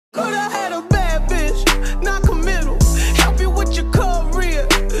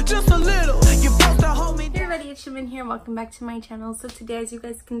it's Chimene here. Welcome back to my channel. So today, as you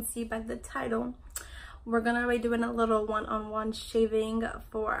guys can see by the title, we're gonna be doing a little one-on-one shaving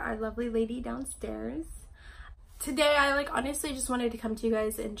for our lovely lady downstairs. Today, I honestly just wanted to come to you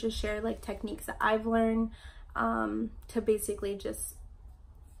guys and just share techniques that I've learned to basically just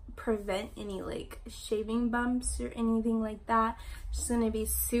prevent any shaving bumps or anything like that. Just gonna be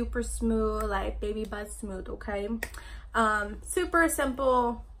super smooth, like baby butt smooth, okay? Super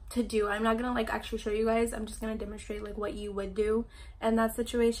simple to do. I'm not gonna actually show you guys. I'm just gonna demonstrate what you would do in that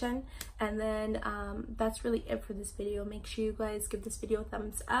situation, and then that's really it for this video. Make sure you guys give this video a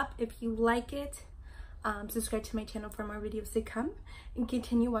thumbs up if you like it. Subscribe to my channel for more videos to come, and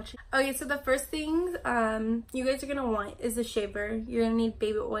continue watching. Okay, so the first thing you guys are gonna want is a shaver. You're gonna need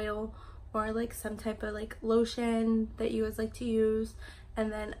baby oil or some type of lotion that you guys like to use,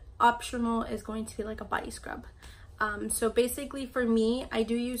 and then optional is going to be a body scrub. So basically for me, I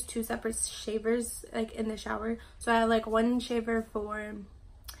do use two separate shavers in the shower. So I have one shaver for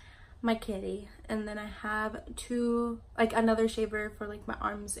my kitty, and then I have another shaver for my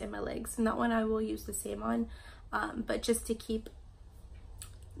arms and my legs, and that one I will use the same on, but just to keep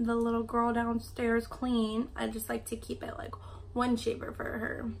the little girl downstairs clean, I just like to keep it one shaver for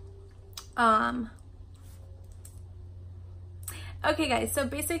her. Okay guys, so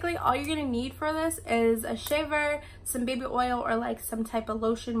basically all you're gonna need for this is a shaver, some baby oil, or some type of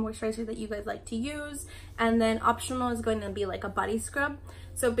lotion, moisturizer that you guys like to use, and then optional is going to be a body scrub.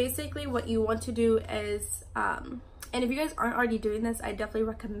 So basically what you want to do is, and if you guys aren't already doing this, I definitely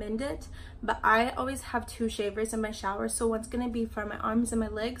recommend it, but I always have two shavers in my shower. So one's gonna be for my arms and my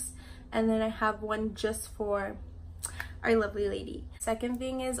legs, and then I have one just for our lovely lady. Second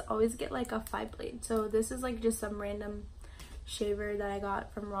thing is always get a 5-blade. So this is just some random shaver that I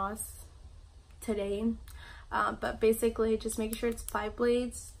got from Ross today, but basically just make sure it's 5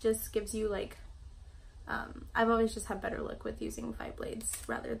 blades. Just gives you I've always just had better luck with using 5 blades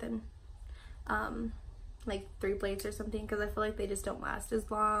rather than 3 blades or something, because I feel they just don't last as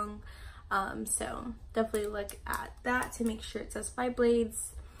long. So definitely look at that to make sure it says 5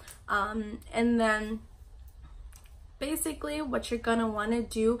 blades. And then basically what you're gonna want to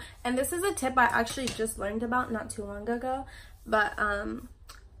do, and this is a tip I actually just learned about not too long ago, but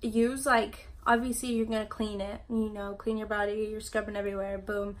use obviously you're gonna clean it, clean your body, you're scrubbing everywhere,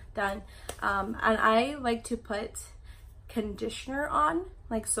 boom, done. And I like to put conditioner on,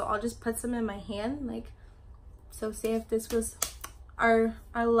 so I'll just put some in my hand, so say if this was our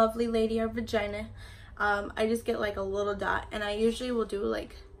lovely lady, our vagina, I just get a little dot, and I usually will do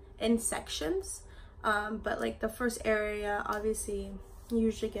in sections, but the first area, obviously you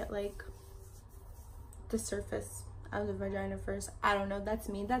usually get the surface of the vagina first. I don't know, that's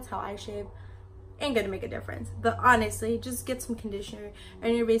me, that's how I shave. Ain't gonna make a difference, but honestly just get some conditioner,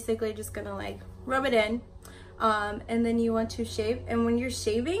 and you're basically just gonna rub it in, and then you want to shave. And when you're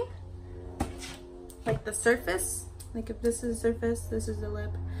shaving the surface, if this is the surface, this is the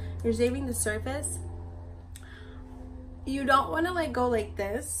lip, you're shaving the surface, you don't want to go like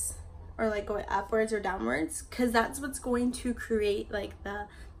this or go upwards or downwards, because that's what's going to create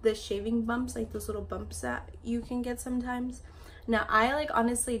the shaving bumps, those little bumps that you can get sometimes. Now I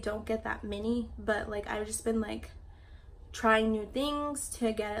honestly don't get that many, but I've just been trying new things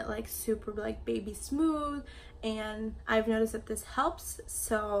to get it super baby smooth, and I've noticed that this helps,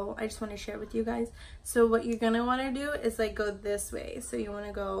 so I just want to share with you guys. So what you're gonna want to do is go this way. So you want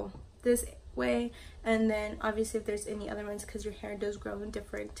to go this way, and then obviously if there's any other ones, because your hair does grow in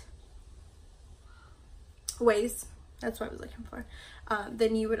different ways, that's what I was looking for,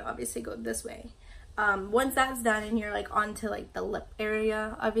 then you would obviously go this way. Once that's done and you're onto the lip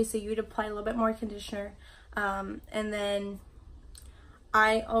area, obviously you would apply a little bit more conditioner, and then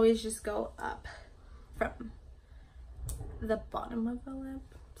I always just go up from the bottom of the lip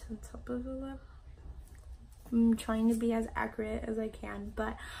to the top of the lip. I'm trying to be as accurate as I can,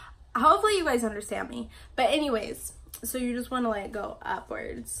 but hopefully you guys understand me. But anyways, so you just want to go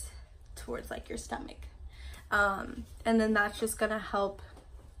upwards towards your stomach, and then that's just gonna help,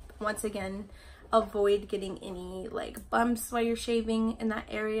 once again, avoid getting any bumps while you're shaving in that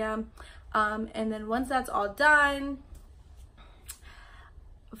area. And then once that's all done,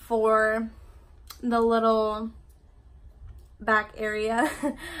 for the little back area,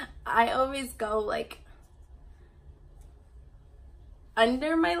 I always go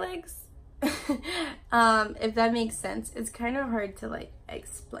under my legs, if that makes sense. It's kind of hard to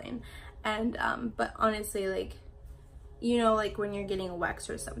explain, and but honestly, when you're getting a wax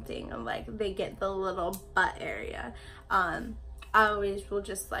or something, and they get the little butt area, I always will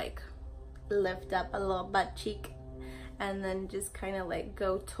just lift up a little butt cheek, and then just kind of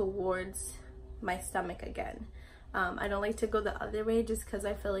go towards my stomach again. I don't like to go the other way just because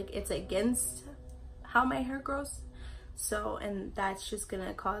I feel like it's against how my hair grows. So, and that's just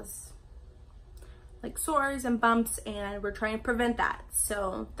gonna cause like sores and bumps, and we're trying to prevent that.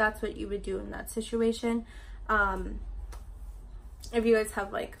 So that's what you would do in that situation. If you guys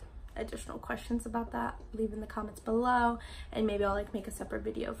have like additional questions about that, leave in the comments below, and maybe I'll like make a separate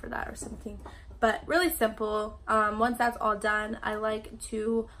video for that or something. But really simple. Once that's all done, I like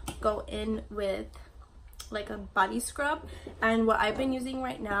to go in with like a body scrub, and what I've been using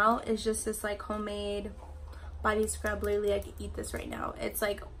right now is just this like homemade body scrub. Literally, I could eat this right now. It's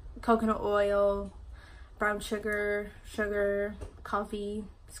like coconut oil, brown sugar, coffee,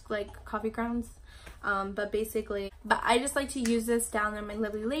 like coffee grounds. But I just like to use this down on my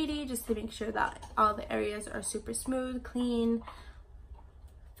lovely lady just to make sure that all the areas are super smooth, clean,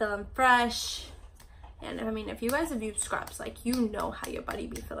 feeling fresh. And I mean, if you guys have used scrubs, like, you know how your body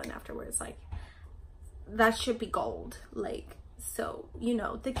be feeling afterwards. Like, that should be gold. Like, so, you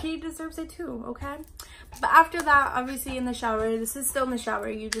know, the kitty deserves it too, okay? But after that, obviously in the shower, this is still in the shower,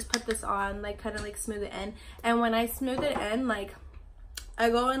 you just put this on, like, kind of like smooth it in. And when I smooth it in, like, I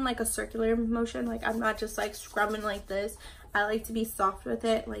go in like a circular motion. Like, I'm not just like scrubbing like this. I like to be soft with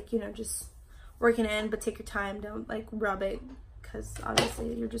it, like, you know, just working in, but take your time. Don't like rub it, because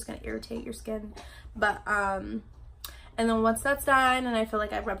obviously you're just gonna irritate your skin. But and then once that's done and I feel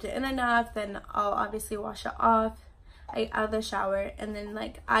like I've rubbed it in enough, then I'll obviously wash it off out of the shower. And then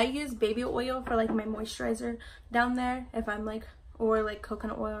like I use baby oil for like my moisturizer down there, if I'm like, or like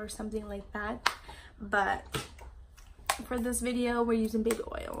coconut oil or something like that. But for this video, we're using baby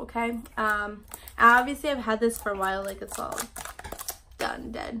oil, okay? Obviously I've had this for a while, like it's all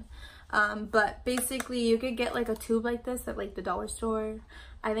done, dead. But basically you could get like a tube like this at like the dollar store.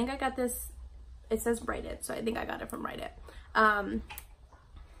 I think I got this, it says Rite It, so I think I got it from Rite It.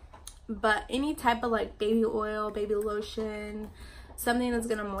 But any type of like baby oil, baby lotion, something that's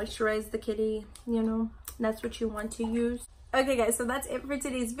gonna moisturize the kitty, you know, that's what you want to use. Okay guys, so that's it for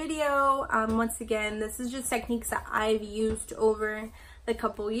today's video. Once again, this is just techniques that I've used over the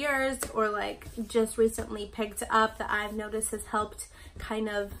couple years, or like just recently picked up, that I've noticed has helped kind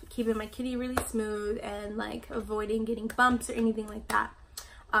of keeping my kitty really smooth and like avoiding getting bumps or anything like that.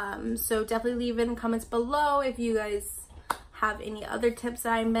 So definitely leave in the comments below if you guys have any other tips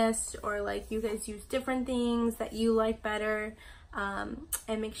that I missed, or like you guys use different things that you like better.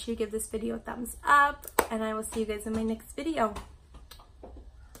 And make sure you give this video a thumbs up, and I will see you guys in my next video.